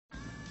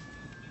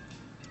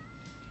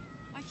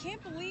I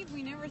can't believe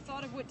we never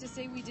thought of what to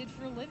say we did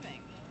for a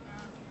living.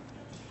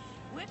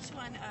 Which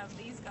one of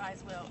these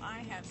guys will I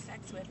have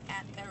sex with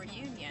at the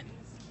reunion?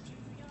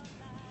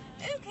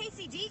 Ooh,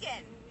 Casey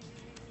Deegan.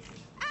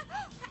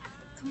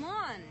 Come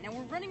on, now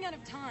we're running out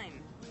of time.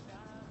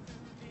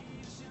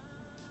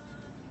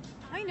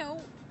 I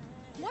know.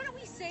 Why don't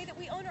we say that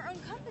we own our own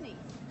company?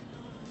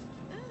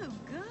 Ooh,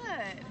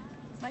 good.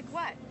 Like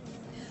what?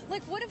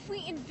 Like, what if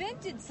we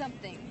invented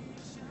something?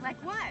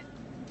 Like what?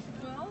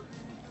 Well,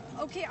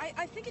 okay,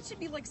 I think it should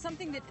be like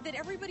something that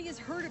everybody has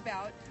heard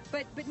about,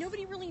 but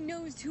nobody really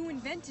knows who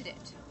invented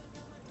it.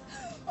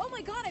 Oh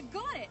my God, I've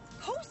got it!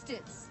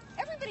 Post-its!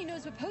 Everybody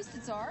knows what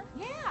Post-its are.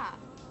 Yeah.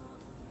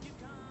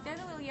 They're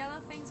the little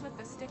yellow things with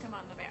the stick-em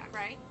on the back,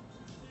 right?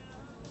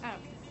 Oh.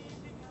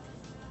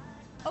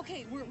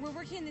 Okay, we're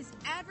working in this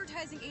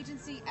advertising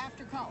agency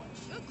after college.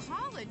 Ooh,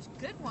 college.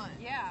 Good one.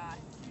 Yeah.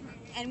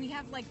 And we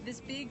have like this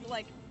big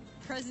like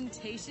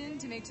presentation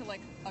to make to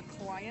like a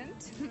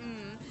client.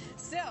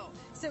 So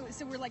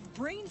we're like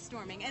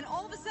brainstorming, and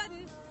all of a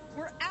sudden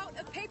we're out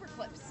of paper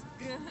clips.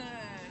 Good.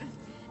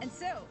 And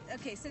so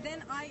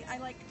then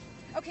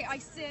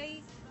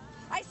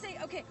I say,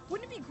 okay,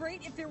 wouldn't it be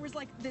great if there was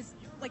like this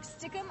like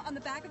stickum on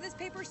the back of this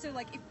paper, so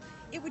like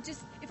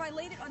if I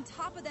laid it on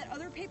top of that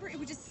other paper, it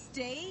would just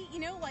stay,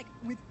 like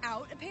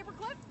without a paper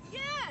clip?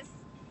 Yes.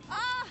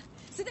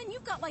 So then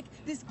you've got like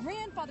this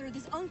grandfather,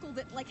 this uncle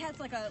that like has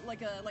like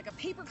a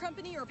paper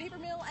company or a paper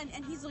mill,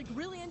 and he's like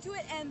really into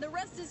it, and the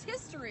rest is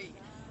history.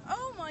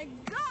 Oh my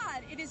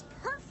God, it is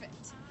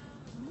perfect.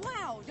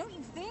 Wow, don't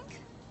you think?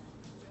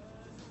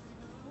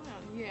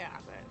 Well, yeah,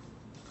 but...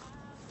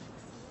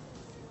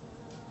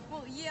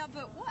 Well, yeah,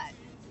 but what?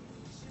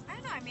 I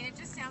don't know. I mean, it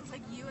just sounds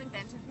like you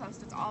invented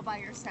Post-its all by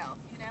yourself,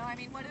 I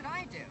mean, what did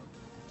I do?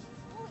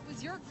 Well, it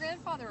was your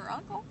grandfather or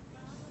uncle.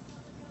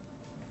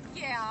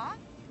 Yeah.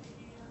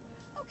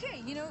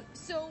 Okay,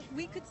 so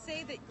we could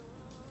say that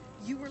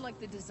you were like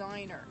the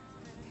designer.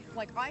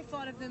 Like, I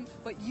thought of them,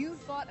 but you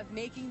thought of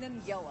making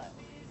them yellow.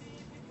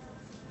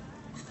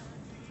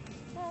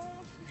 Well,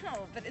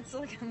 no, but it's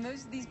like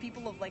most of these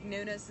people have like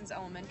known us since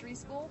elementary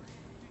school.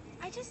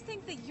 I just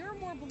think that you're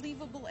more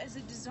believable as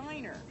a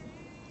designer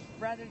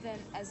rather than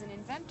as an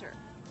inventor.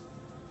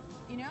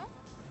 You know?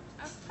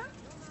 Uh-huh.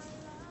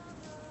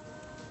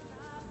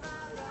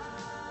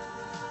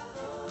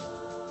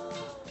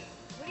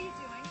 What are you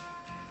doing?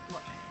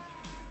 Look,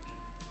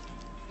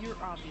 you're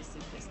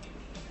obviously pissed at me.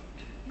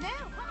 No,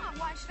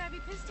 why should I be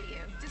pissed at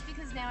you? Just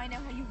because now I know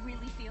how you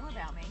really feel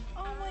about me.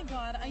 Oh my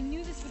God, I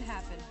knew this would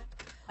happen.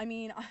 I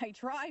mean, I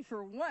try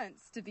for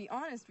once to be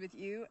honest with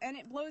you, and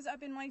it blows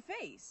up in my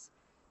face.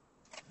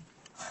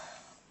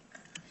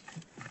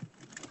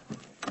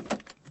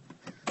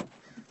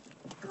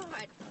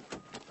 God.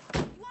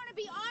 You want to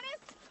be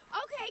honest?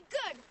 Okay,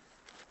 good.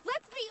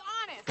 Let's be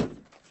honest.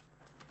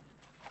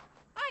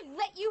 I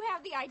let you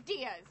have the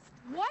ideas.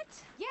 What?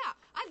 Yeah,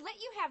 I let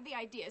you have the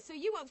ideas so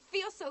you won't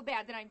feel so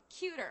bad that I'm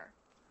cuter.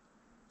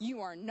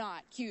 You are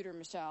not cuter,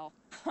 Michele.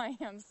 I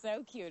am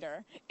so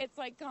cuter. It's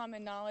like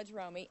common knowledge,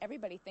 Romy.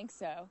 Everybody thinks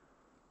so.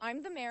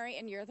 I'm the Mary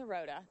and you're the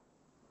Rhoda.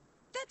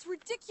 That's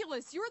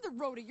ridiculous. You're the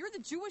Rhoda. You're the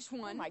Jewish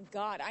one. Oh, my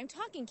God. I'm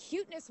talking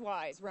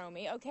cuteness-wise,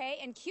 Romy, okay?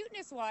 And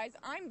cuteness-wise,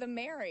 I'm the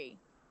Mary.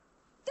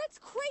 That's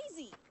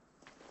crazy.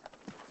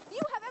 You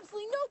have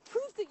absolutely no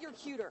proof that you're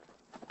cuter.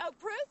 Oh,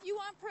 proof? You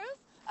want proof?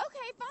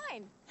 Okay,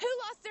 fine. Who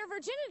lost their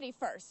virginity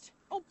first?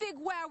 Oh, big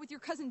wow with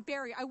your cousin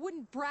Barry. I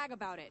wouldn't brag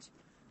about it.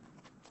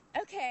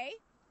 Okay.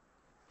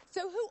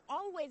 So who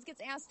always gets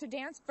asked to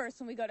dance first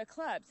when we go to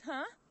clubs,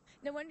 huh?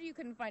 No wonder you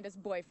couldn't find us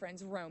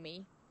boyfriends,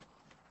 Romy.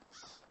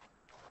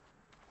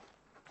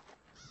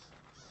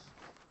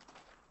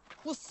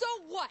 Well, so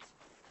what?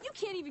 You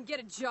can't even get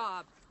a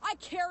job. I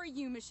carry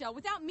you, Michele.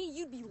 Without me,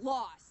 you'd be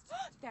lost.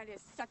 That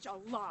is such a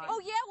lie. Oh,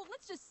 yeah? Well,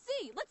 let's just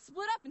see. Let's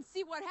split up and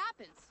see what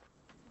happens.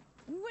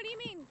 What do you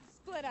mean,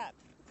 split up?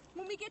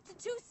 When we get to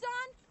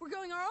Tucson, we're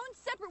going our own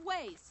separate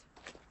ways.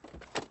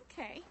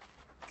 Okay,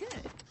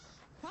 good.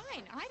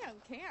 Fine, I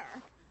don't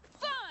care.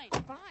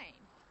 Fine!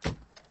 Fine.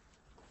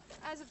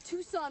 As of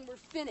Tucson, we're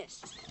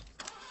finished.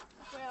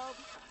 Well,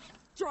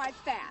 drive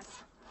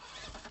fast.